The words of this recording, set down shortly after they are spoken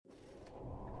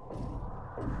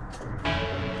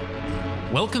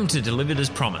Welcome to Delivered as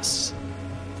Promised,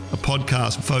 a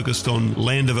podcast focused on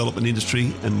land development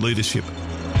industry and leadership.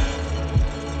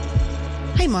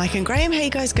 Hey Mike and Graham, how you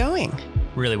guys going?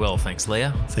 Really well, thanks,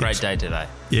 Leah. Thanks. Great day today.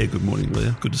 Yeah, good morning,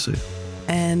 Leah. Good to see you.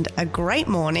 And a great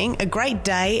morning, a great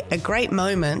day, a great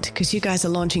moment, because you guys are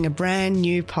launching a brand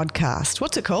new podcast.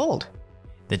 What's it called?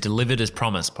 The Delivered as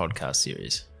Promised podcast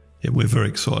series. Yeah, we're very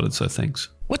excited, so thanks.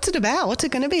 What's it about? What's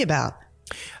it going to be about?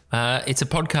 It's a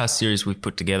podcast series we've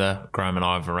put together. Graham and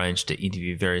I have arranged to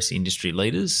interview various industry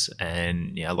leaders,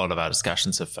 and a lot of our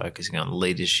discussions are focusing on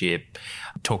leadership,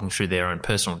 talking through their own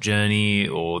personal journey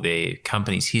or their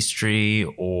company's history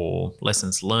or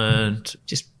lessons learned,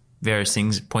 just various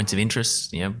things, points of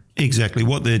interest. Exactly,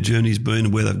 what their journey's been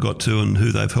and where they've got to and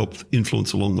who they've helped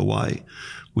influence along the way,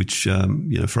 which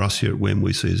for us here at WEM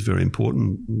we see is very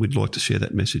important. We'd like to share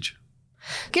that message.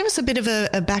 Give us a bit of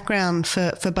a background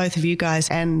for both of you guys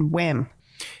and WEM.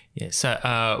 Yeah,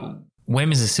 so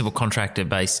WEM is a civil contractor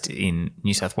based in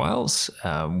New South Wales.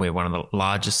 We're one of the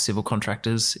largest civil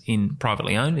contractors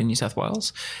privately owned in New South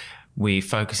Wales. We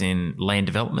focus in land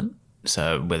development,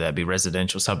 so whether it be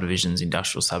residential subdivisions,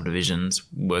 industrial subdivisions,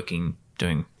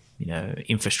 doing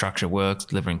infrastructure work,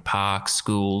 delivering parks,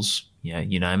 schools,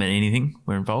 you name it, anything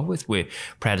we're involved with. We're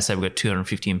proud to say we've got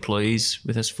 250 employees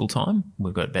with us full time.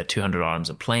 We've got about 200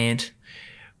 items of plant.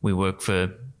 We work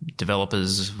for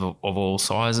developers of all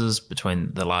sizes,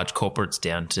 between the large corporates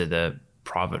down to the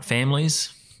private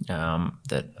families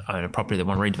that own a property that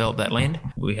want to redevelop that land.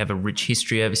 We have a rich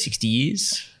history over 60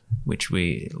 years, which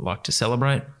we like to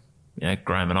celebrate.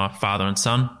 Graham and I, father and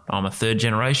son. I'm a third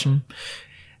generation.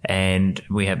 And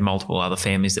we have multiple other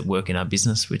families that work in our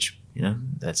business, which,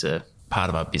 that's a part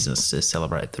of our business, to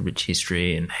celebrate the rich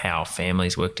history and how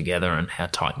families work together and how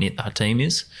tight-knit our team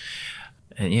is.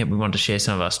 And, we want to share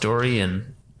some of our story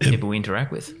and people we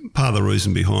interact with. Part of the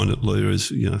reason behind it, Leah, is,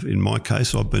 in my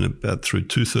case, I've been about through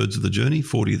 2/3 of the journey,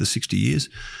 40 of the 60 years,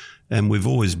 and we've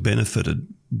always benefited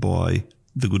by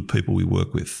the good people we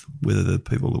work with, whether the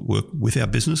people that work with our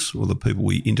business or the people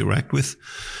we interact with.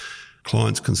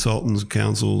 Clients, consultants,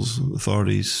 councils,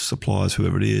 authorities, suppliers,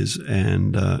 whoever it is.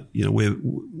 And,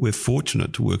 we're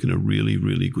fortunate to work in a really,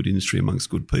 really good industry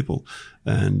amongst good people.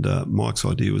 And Mike's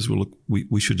idea was,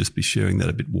 we should just be sharing that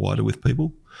a bit wider with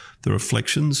people. The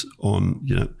reflections on,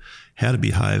 how to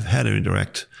behave, how to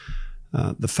interact.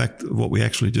 The fact of what we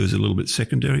actually do is a little bit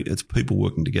secondary. It's people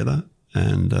working together.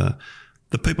 And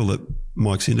the people that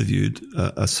Mike's interviewed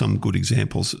are some good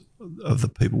examples of the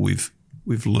people we've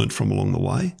learnt from along the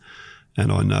way. And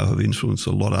I know have influenced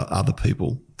a lot of other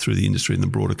people through the industry and the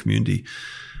broader community.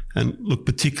 And look,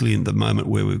 particularly in the moment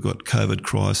where we've got COVID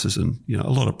crisis and, a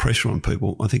lot of pressure on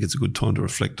people, I think it's a good time to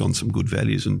reflect on some good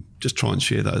values and just try and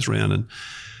share those around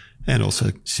and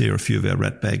also share a few of our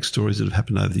rat bag stories that have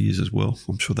happened over the years as well.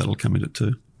 I'm sure that'll come in it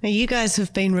too. Now, you guys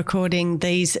have been recording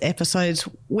these episodes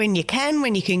when you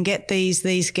can get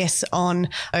these guests on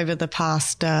over the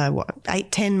past,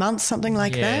 8-10 months, something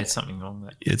like that? Yeah, it's something wrong with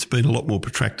that. It's been a lot more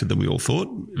protracted than we all thought.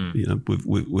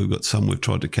 We've got some we've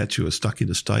tried to catch who are stuck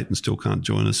interstate and still can't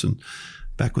join us, and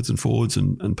backwards and forwards,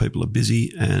 and people are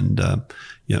busy. And,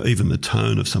 even the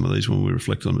tone of some of these when we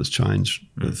reflect on them has changed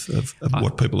of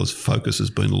what people's focus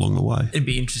has been along the way. It'd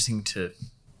be interesting to...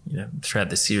 throughout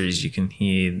the series, you can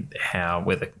hear how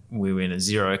whether we were in a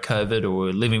zero COVID or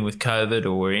we're living with COVID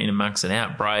or we're in amongst an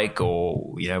outbreak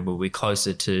or, were we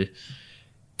closer to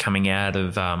coming out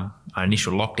of our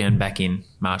initial lockdown back in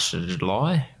March to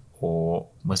July, or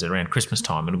was it around Christmas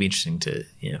time? It'll be interesting to,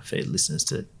 for listeners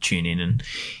to tune in and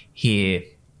hear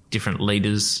different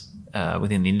leaders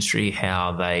within the industry,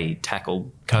 how they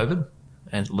tackled COVID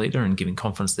as a leader and giving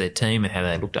confidence to their team and how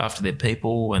they looked after their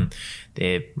people and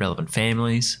their relevant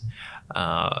families.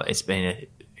 It's been,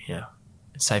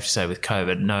 it's safe to say with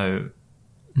COVID,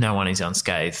 no one is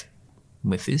unscathed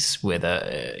with this,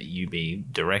 whether you be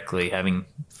directly having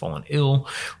fallen ill,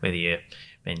 whether you've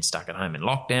been stuck at home in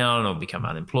lockdown or become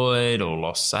unemployed or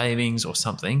lost savings or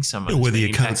something. Whether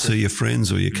you can't see your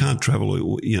friends or you can't travel.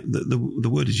 Or, the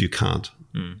word is you can't.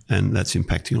 And that's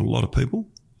impacting on a lot of people.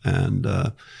 And,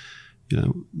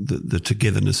 the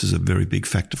togetherness is a very big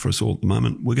factor for us all at the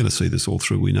moment. We're going to see this all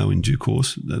through, we know, in due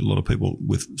course. A lot of people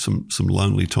with some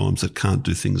lonely times that can't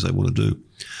do things they want to do.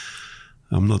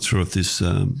 I'm not sure if this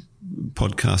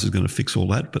podcast is going to fix all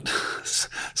that, but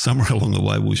somewhere along the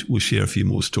way we'll share a few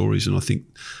more stories. And I think,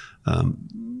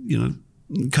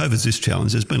 COVID's this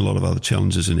challenge. There's been a lot of other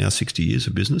challenges in our 60 years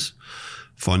of business,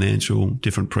 financial,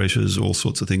 different pressures, all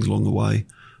sorts of things along the way,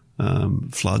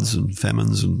 floods and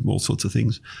famines and all sorts of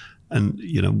things. And,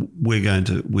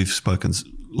 we've spoken,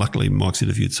 luckily Mike's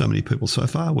interviewed so many people so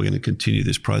far. We're going to continue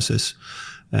this process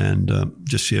and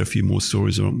just share a few more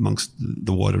stories amongst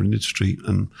the wider industry.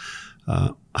 And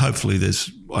hopefully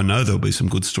I know there'll be some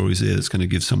good stories there that's going to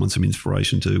give someone some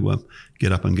inspiration to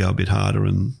get up and go a bit harder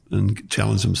and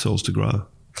challenge themselves to grow.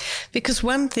 Because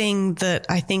one thing that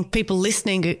I think people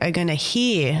listening are going to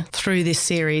hear through this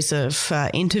series of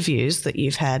interviews that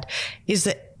you've had is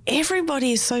that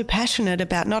everybody is so passionate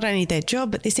about not only their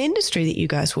job, but this industry that you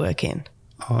guys work in.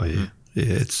 Oh, yeah.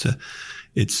 Yeah,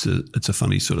 it's a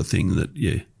funny sort of thing that,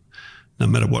 no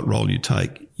matter what role you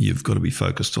take, you've got to be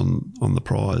focused on the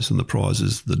prize, and the prize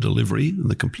is the delivery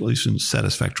and the completion,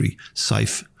 satisfactory,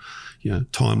 safe,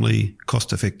 timely,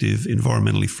 cost-effective,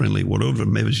 environmentally friendly, whatever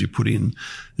measures you put in,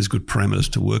 there's good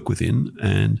parameters to work within,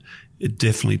 and it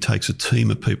definitely takes a team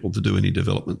of people to do any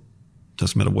development.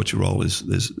 Doesn't matter what your role is.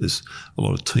 There's a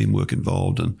lot of teamwork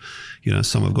involved, and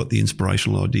some have got the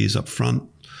inspirational ideas up front,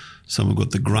 some have got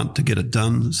the grunt to get it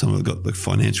done, some have got the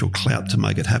financial clout to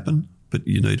make it happen. But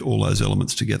you need all those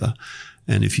elements together,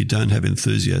 and if you don't have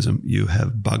enthusiasm, you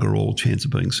have bugger all chance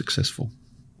of being successful.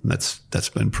 And that's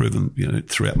been proven,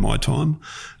 throughout my time,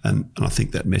 and I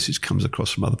think that message comes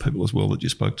across from other people as well that you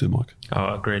spoke to, Mike.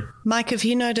 Oh, agreed. Mike, have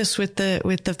you noticed with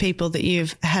the people that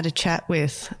you've had a chat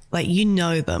with, like you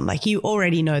know them, like you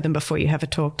already know them before you have a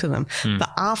talk to them,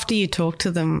 but after you talk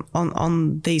to them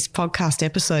on these podcast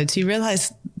episodes, you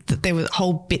realise that there were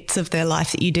whole bits of their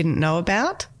life that you didn't know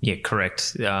about? Yeah,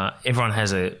 correct. Everyone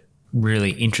has a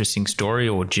really interesting story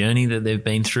or journey that they've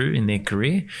been through in their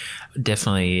career.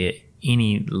 Definitely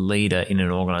any leader in an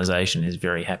organisation is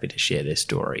very happy to share their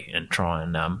story and try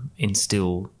and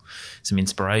instill some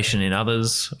inspiration in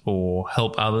others or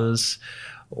help others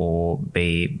or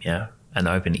be an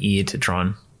open ear to try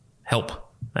and help.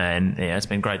 And it's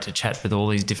been great to chat with all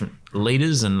these different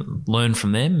leaders and learn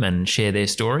from them and share their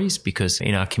stories, because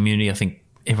in our community I think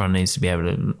everyone needs to be able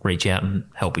to reach out and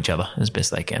help each other as best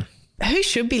they can. Who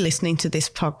should be listening to this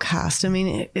podcast? I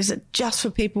mean, is it just for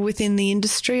people within the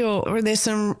industry, or are there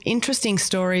some interesting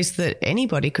stories that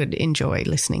anybody could enjoy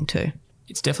listening to?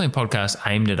 It's definitely a podcast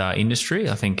aimed at our industry.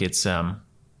 I think it's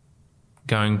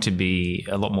going to be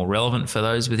a lot more relevant for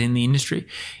those within the industry.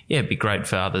 Yeah, it'd be great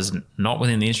for others not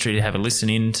within the industry to have a listen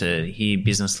in, to hear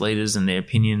business leaders and their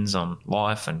opinions on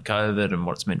life and COVID and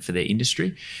what it's meant for their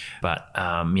industry. But,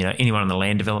 anyone in the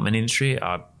land development industry,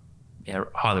 I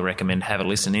highly recommend have a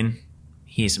listen in,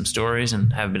 hear some stories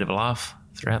and have a bit of a laugh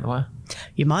throughout the way.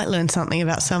 You might learn something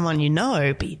about someone you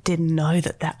know, but you didn't know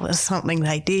that was something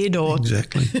they did. Or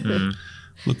Exactly.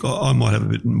 Look, I might have a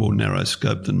bit more narrow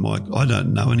scope than Mike. I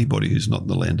don't know anybody who's not in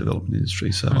the land development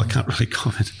industry, so I can't really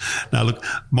comment. Now, look,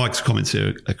 Mike's comments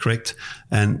there are correct.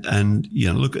 And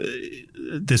look,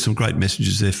 there's some great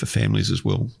messages there for families as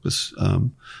well, because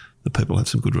the people have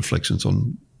some good reflections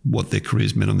on what their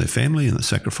careers meant on their family and the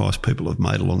sacrifice people have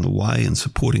made along the way and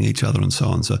supporting each other and so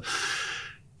on. So,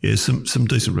 some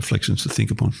decent reflections to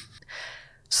think upon.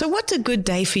 So what's a good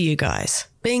day for you guys?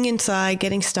 Being inside,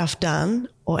 getting stuff done,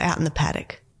 or out in the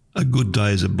paddock? A good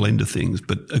day is a blend of things,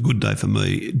 but a good day for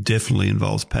me definitely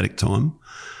involves paddock time,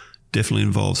 definitely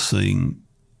involves seeing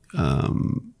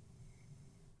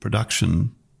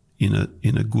production in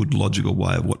a good, logical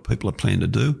way of what people are planning to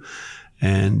do.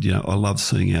 And, I love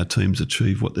seeing our teams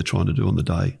achieve what they're trying to do on the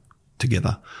day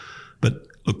together. But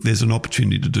look, there's an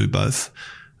opportunity to do both.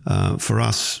 For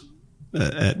us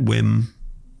at WEM,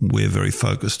 we're very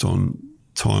focused on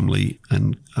timely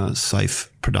and safe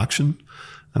production.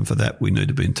 And for that, we need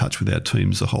to be in touch with our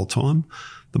teams the whole time.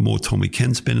 The more time we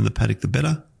can spend in the paddock, the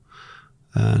better.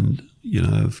 And,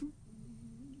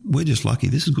 we're just lucky.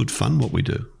 This is good fun, what we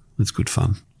do. It's good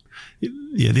fun.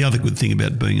 Yeah, the other good thing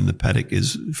about being in the paddock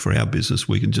is for our business,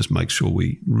 we can just make sure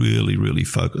we really, really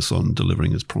focus on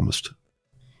delivering as promised.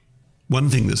 One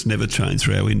thing that's never changed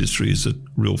through our industry is a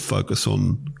real focus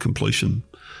on completion.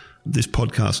 This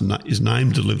podcast is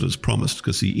named Delivered as Promised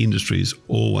because the industry is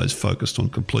always focused on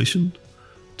completion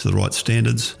to the right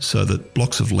standards so that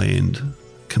blocks of land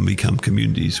can become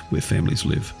communities where families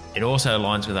live. It also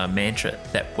aligns with our mantra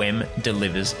that WEM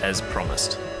delivers as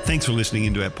promised. Thanks for listening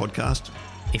into our podcast.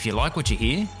 If you like what you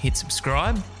hear, hit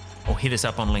subscribe or hit us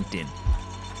up on LinkedIn.